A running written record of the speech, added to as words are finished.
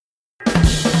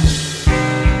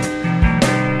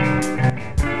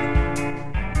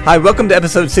Hi, welcome to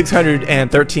episode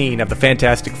 613 of the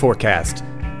Fantastic Forecast.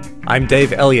 I'm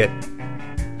Dave Elliott,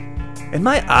 and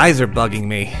my eyes are bugging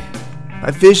me.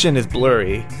 My vision is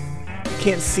blurry. I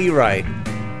can't see right.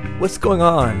 What's going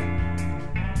on?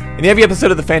 In every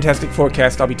episode of the Fantastic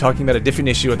Forecast, I'll be talking about a different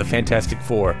issue of the Fantastic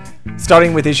Four,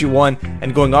 starting with issue 1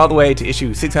 and going all the way to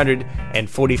issue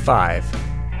 645.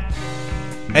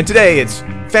 And today it's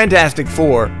Fantastic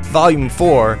Four, Volume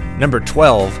 4, Number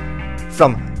 12,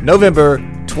 from November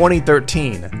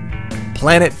 2013,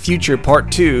 Planet Future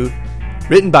Part 2,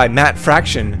 written by Matt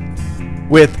Fraction,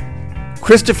 with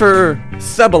Christopher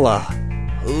Cebula.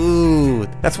 Ooh,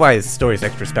 that's why his story is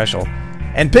extra special.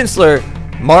 And penciler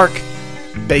Mark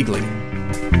Bagley.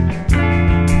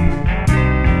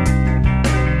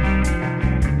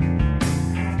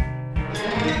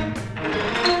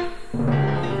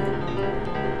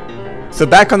 So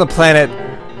back on the planet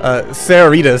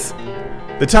Cerritos,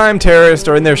 the Time Terrorists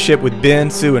are in their ship with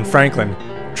Ben, Sue, and Franklin,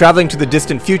 traveling to the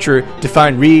distant future to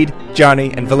find Reed,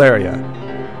 Johnny, and Valeria.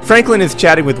 Franklin is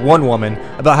chatting with one woman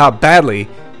about how badly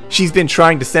she's been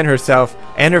trying to send herself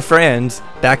and her friends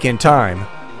back in time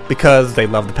because they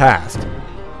love the past.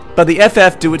 But the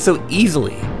FF do it so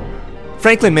easily.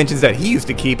 Franklin mentions that he used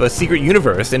to keep a secret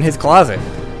universe in his closet.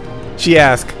 She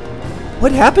asks,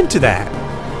 "What happened to that?"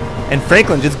 And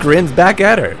Franklin just grins back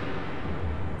at her.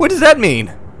 What does that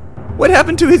mean? What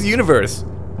happened to his universe?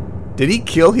 Did he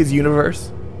kill his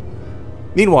universe?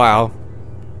 Meanwhile,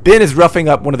 Ben is roughing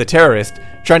up one of the terrorists,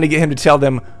 trying to get him to tell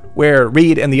them where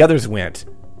Reed and the others went.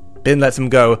 Ben lets him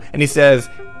go, and he says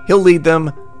he'll lead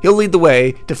the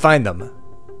way to find them.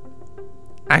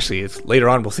 Actually, it's later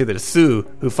on we'll see that it's Sue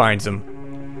who finds them.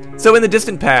 So in the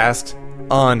distant past,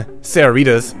 on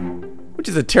Cerritos, which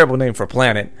is a terrible name for a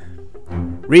planet,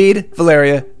 Reed,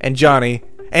 Valeria, and Johnny,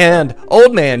 and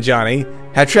Old Man Johnny,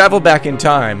 had traveled back in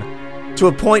time to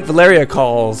a point Valeria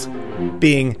calls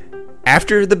being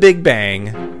after the Big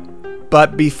Bang,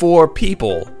 but before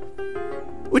people,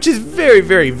 which is very,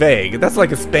 very vague. That's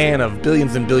like a span of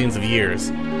billions and billions of years.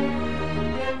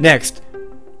 Next,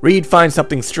 Reed finds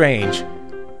something strange.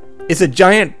 It's a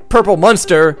giant purple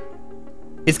monster.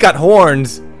 It's got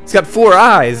horns. It's got 4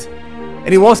 eyes.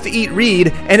 And he wants to eat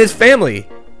Reed and his family.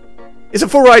 It's a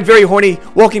 4-eyed, very horny,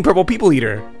 walking purple people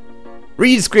eater.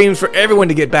 Reed screams for everyone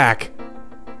to get back.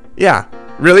 Yeah,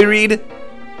 really, Reed?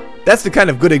 That's the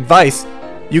kind of good advice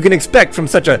you can expect from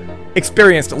such an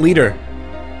experienced leader.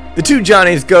 The 2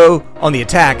 Johnnies go on the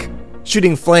attack,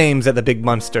 shooting flames at the big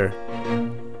monster.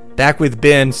 Back with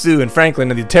Ben, Sue, and Franklin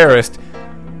and the terrorist,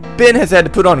 Ben has had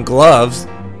to put on gloves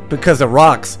because the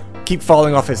rocks keep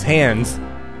falling off his hands.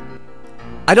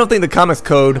 I don't think the Comics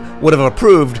Code would have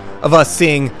approved of us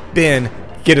seeing Ben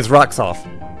get his rocks off.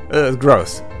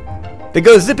 Gross. They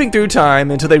go zipping through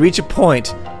time until they reach a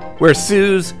point where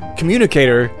Sue's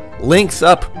communicator links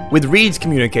up with Reed's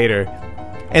communicator.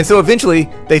 And so eventually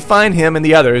they find him and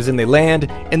the others, and they land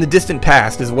in the distant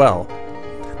past as well.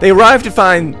 They arrive to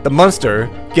find the monster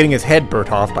getting his head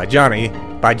burnt off by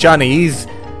Johnny's.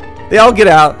 They all get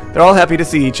out. They're all happy to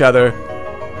see each other.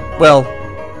 Well,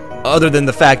 other than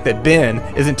the fact that Ben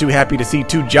isn't too happy to see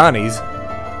 2 Johnnies,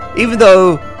 even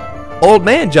though Old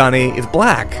Man Johnny is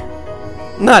black.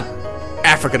 Not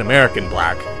African American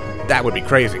black. That would be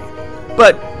crazy.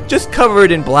 But just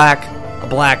covered in black, a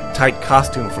black tight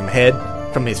costume from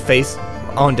his face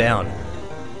on down.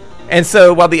 And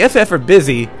so while the FF are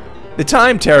busy, the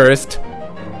Time terrorists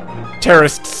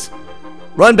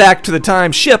run back to the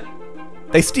Time ship,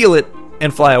 they steal it,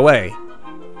 and fly away.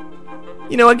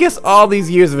 You know, I guess all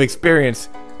these years of experience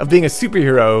of being a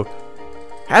superhero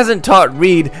hasn't taught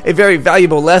Reed a very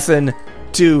valuable lesson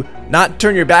to not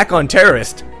turn your back on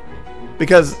terrorists,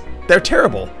 because they're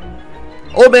terrible.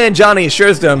 Old Man Johnny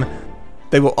assures them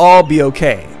they will all be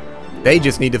okay. They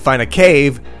just need to find a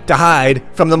cave to hide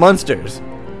from the monsters.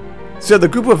 So the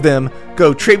group of them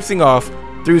go traipsing off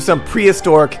through some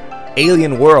prehistoric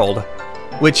alien world,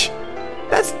 which,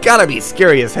 that's gotta be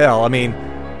scary as hell. I mean,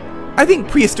 I think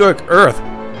prehistoric Earth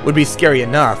would be scary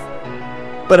enough.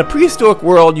 But a prehistoric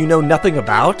world you know nothing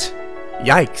about?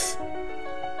 Yikes.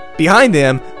 Behind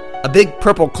them, a big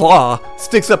purple claw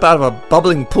sticks up out of a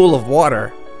bubbling pool of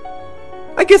water.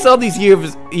 I guess all these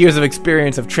years of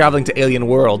experience of traveling to alien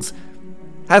worlds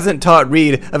hasn't taught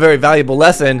Reed a very valuable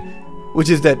lesson,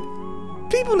 which is that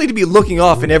people need to be looking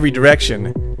off in every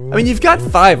direction. I mean, you've got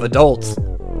 5 adults.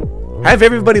 Have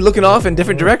everybody looking off in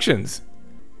different directions.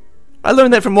 I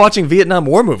learned that from watching Vietnam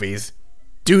War movies.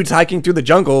 Dudes hiking through the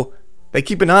jungle, they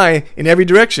keep an eye in every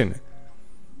direction.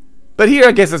 But here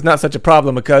I guess it's not such a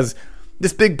problem because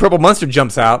this big purple monster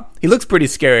jumps out. He looks pretty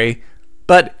scary,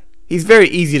 but he's very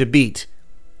easy to beat.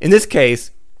 In this case,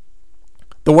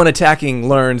 The one attacking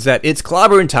learns that it's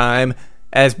clobbering time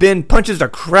as Ben punches the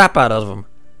crap out of him.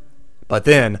 But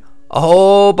then, a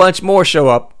whole bunch more show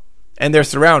up, and they're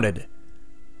surrounded.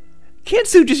 Can't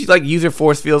Sue just use her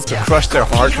force fields to crush their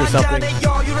hearts or something?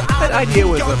 That idea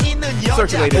was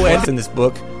circulated once in this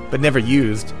book, but never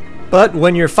used. But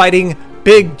when you're fighting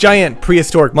big, giant,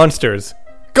 prehistoric monsters,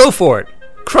 go for it.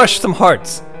 Crush some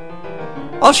hearts.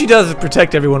 All she does is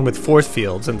protect everyone with force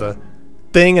fields, and the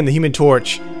Thing and the Human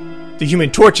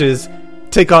Torches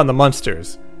take on the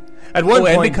monsters. At one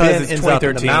point, because Ben ends up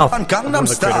in the mouth of one of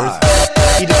the critters,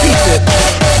 he defeats it,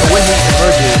 but when he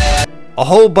emerges, a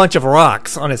whole bunch of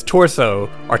rocks on his torso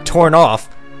are torn off,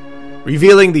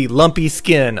 revealing the lumpy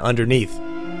skin underneath.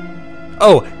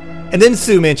 Oh, and then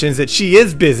Sue mentions that she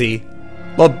is busy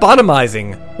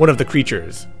lobotomizing one of the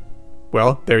creatures.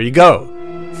 Well, there you go.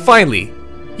 Finally,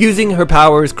 using her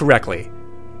powers correctly.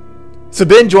 So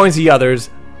Ben joins the others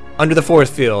under the force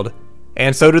field,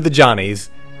 and so do the Johnnies.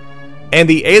 And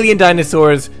the alien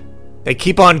dinosaurs, they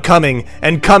keep on coming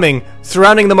and coming,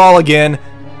 surrounding them all again.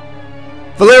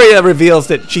 Valeria reveals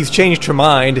that she's changed her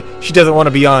mind. She doesn't want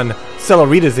to be on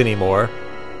Celeritas anymore.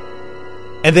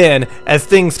 And then, as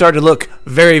things start to look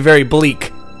very, very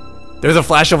bleak, there's a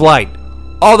flash of light.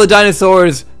 All the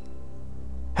dinosaurs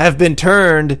have been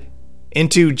turned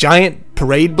into giant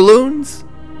parade balloons?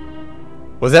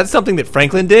 Was that something that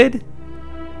Franklin did?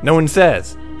 No one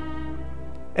says.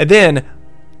 And then,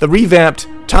 the revamped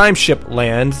time ship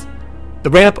lands, the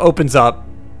ramp opens up,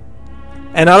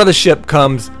 and out of the ship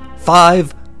comes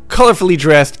 5 colorfully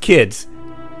dressed kids.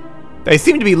 They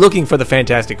seem to be looking for the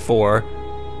Fantastic Four,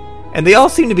 and they all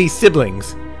seem to be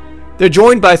siblings. They're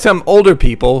joined by some older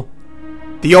people,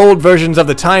 the old versions of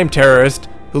the Time Terrorist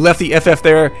who left the FF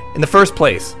there in the first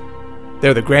place.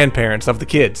 They're the grandparents of the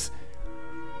kids.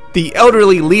 The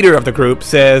elderly leader of the group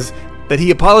says that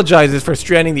he apologizes for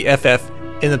stranding the FF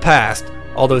in the past,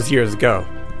 all those years ago.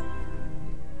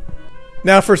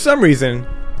 Now, for some reason,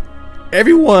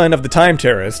 every one of the Time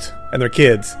Terrorists and their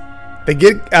kids, they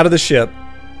get out of the ship,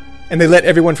 and they let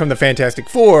everyone from the Fantastic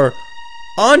Four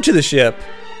onto the ship.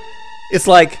 It's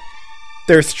like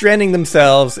they're stranding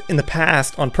themselves in the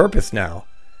past on purpose now.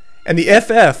 And the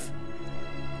FF,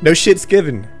 no shit's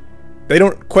given. They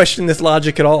don't question this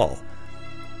logic at all.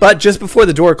 But just before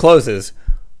the door closes,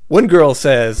 one girl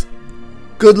says,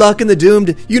 "Good luck in the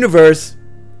doomed universe."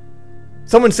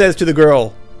 Someone says to the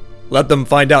girl, "Let them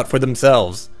find out for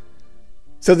themselves."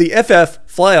 So the FF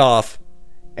fly off,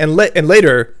 and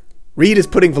later, Reed is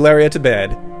putting Valeria to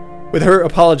bed, with her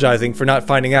apologizing for not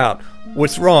finding out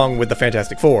what's wrong with the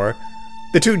Fantastic Four.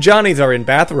 The two Johnnies are in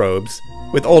bathrobes,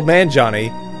 with Old Man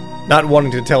Johnny not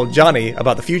wanting to tell Johnny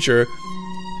about the future.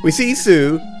 We see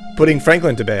Sue putting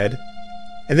Franklin to bed,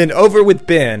 and then over with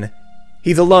Ben.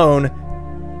 He's alone,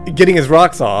 getting his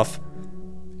rocks off,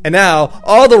 and now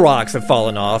all the rocks have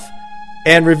fallen off,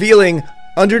 and revealing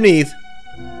underneath,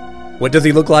 what does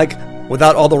he look like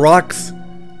without all the rocks?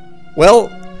 Well,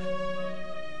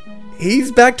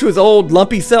 he's back to his old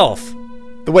lumpy self,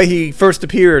 the way he first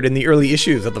appeared in the early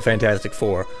issues of the Fantastic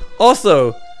Four.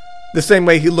 Also, the same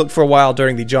way he looked for a while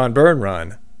during the John Byrne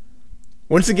run.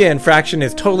 Once again, Fraction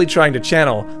is totally trying to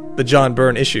channel the John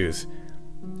Byrne issues.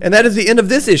 And that is the end of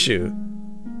this issue.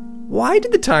 Why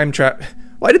did the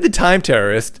Time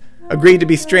Terrorist agree to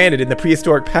be stranded in the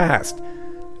prehistoric past?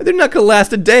 They're not going to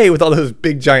last a day with all those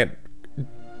big giant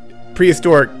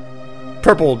prehistoric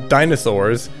purple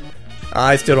dinosaurs.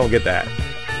 I still don't get that.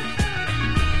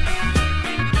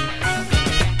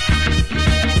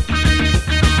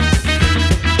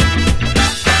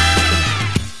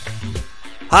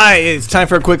 Hi, it's time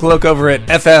for a quick look over at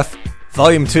FF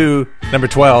Volume 2, number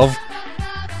 12.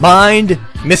 Mind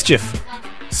Mischief.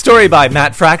 Story by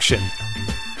Matt Fraction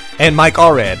and Mike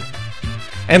Allred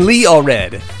and Lee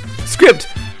Allred. Script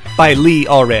by Lee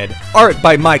Allred. Art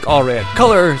by Mike Allred.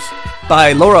 Colors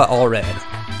by Laura Allred.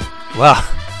 Wow,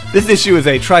 this issue is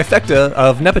a trifecta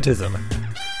of nepotism.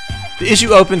 The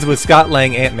issue opens with Scott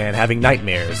Lang Ant-Man having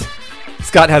nightmares.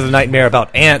 Scott has a nightmare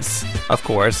about ants, of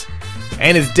course,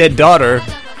 and his dead daughter,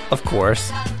 of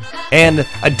course, and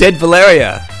a dead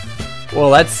Valeria.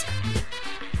 Well, that's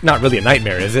not really a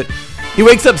nightmare, is it? He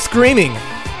wakes up screaming.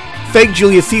 Fake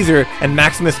Julius Caesar and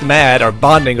Maximus the Mad are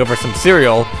bonding over some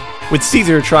cereal, with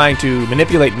Caesar trying to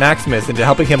manipulate Maximus into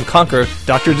helping him conquer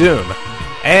Dr. Doom.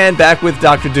 And back with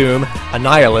Dr. Doom,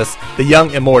 Annihilus, the young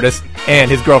Immortus, and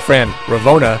his girlfriend,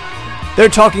 Ravonna. They're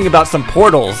talking about some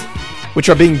portals, which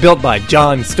are being built by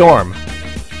John Storm,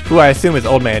 who I assume is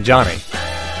Old Man Johnny.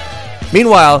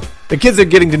 Meanwhile, the kids are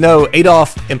getting to know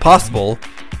Adolf Impossible,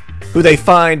 who they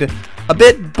find a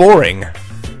bit boring.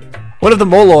 One of the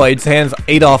Moloids hands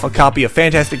Adolf a copy of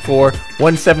Fantastic Four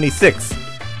 176.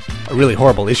 A really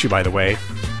horrible issue, by the way.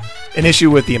 An issue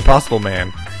with the Impossible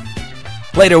Man.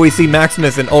 Later, we see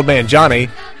Maximus and Old Man Johnny.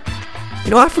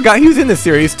 You know, I forgot he was in this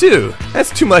series, too.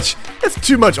 That's too much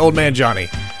Old Man Johnny.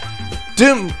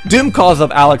 Doom calls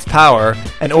up Alex Power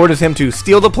and orders him to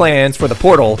steal the plans for the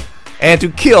portal and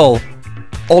to kill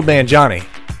Old Man Johnny.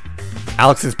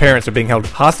 Alex's parents are being held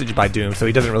hostage by Doom, so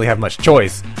he doesn't really have much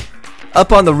choice.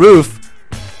 Up on the roof,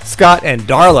 Scott and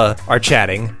Darla are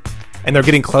chatting, and they're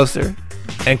getting closer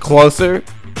and closer,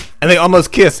 and they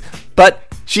almost kiss, but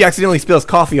she accidentally spills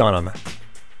coffee on him.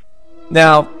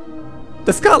 Now,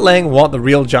 does Scott Lang want the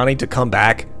real Johnny to come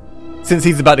back, since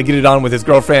he's about to get it on with his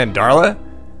girlfriend Darla?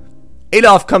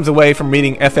 Adolf comes away from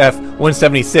reading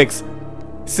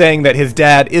FF-176 saying that his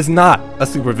dad is not a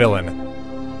supervillain.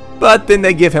 But then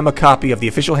they give him a copy of the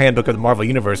official handbook of the Marvel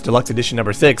Universe, Deluxe Edition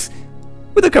number 6,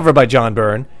 with a cover by John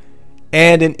Byrne,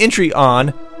 and an entry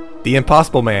on the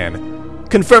Impossible Man,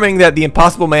 confirming that the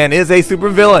Impossible Man is a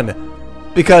supervillain,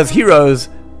 because heroes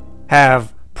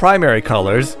have primary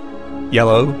colors,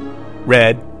 yellow,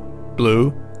 red,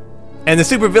 blue, and the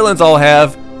supervillains all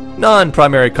have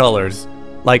non-primary colors,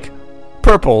 like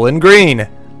purple and green.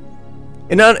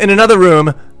 In another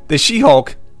room, the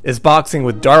She-Hulk is boxing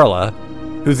with Darla,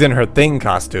 who's in her Thing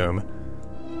costume,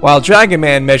 while Dragon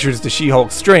Man measures the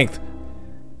She-Hulk's strength.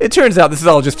 It turns out this is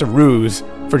all just a ruse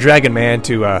for Dragon Man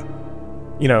to,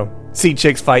 see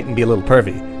chicks fight and be a little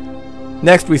pervy.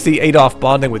 Next, we see Adolf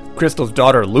bonding with Crystal's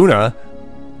daughter, Luna,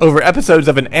 over episodes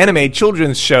of an anime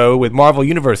children's show with Marvel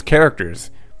Universe characters.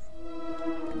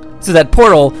 So that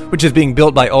portal, which is being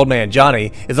built by Old Man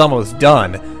Johnny, is almost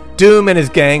done. Doom and his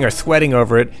gang are sweating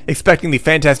over it, expecting the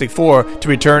Fantastic Four to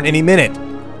return any minute.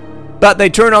 But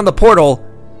they turn on the portal,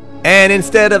 and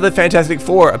instead of the Fantastic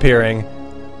Four appearing,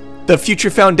 the Future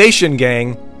Foundation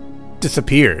gang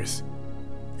disappears.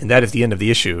 And that is the end of the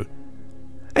issue.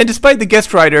 And despite the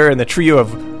guest writer and the trio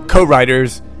of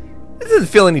co-writers, it doesn't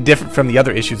feel any different from the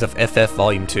other issues of FF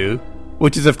Volume 2,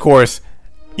 which is, of course,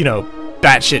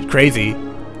 batshit crazy.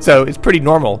 So it's pretty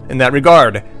normal in that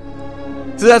regard.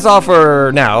 So that's all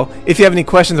for now. If you have any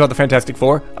questions about the Fantastic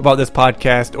Four, about this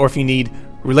podcast, or if you need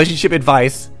relationship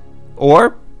advice,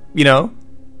 or,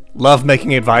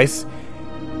 love-making advice,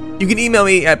 you can email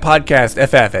me at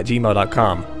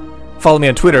podcastff@gmail.com. Follow me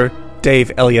on Twitter,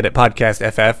 Dave Elliott at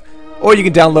podcastff, or you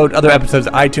can download other episodes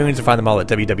of iTunes and find them all at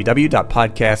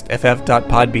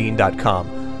www.podcastff.podbean.com.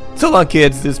 So long,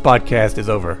 kids. This podcast is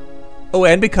over. Oh,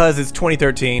 and because it's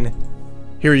 2013,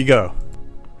 here you go.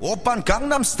 Oppan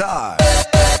Gangnam Style.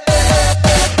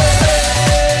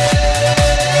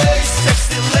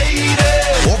 Sexy lady.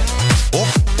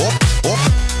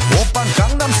 Oppan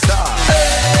Gangnam Style.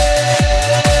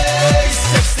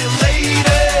 Sexy lady.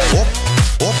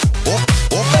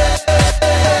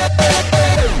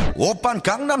 Oppan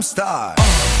Gangnam Style.